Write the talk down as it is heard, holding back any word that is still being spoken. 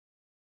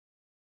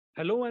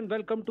Hello and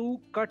welcome to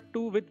Cut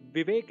 2 with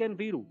Vivek and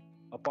Viru,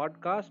 a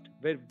podcast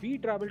where we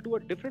travel to a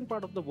different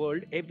part of the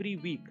world every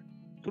week,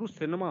 through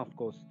cinema, of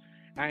course,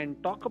 and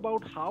talk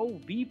about how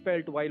we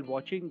felt while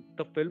watching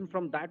the film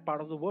from that part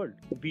of the world.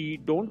 We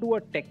don't do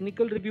a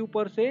technical review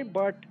per se,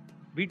 but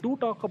we do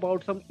talk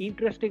about some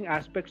interesting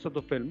aspects of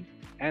the film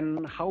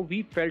and how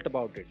we felt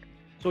about it.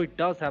 So it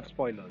does have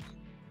spoilers.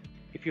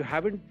 If you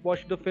haven't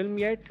watched the film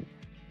yet,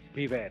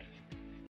 beware.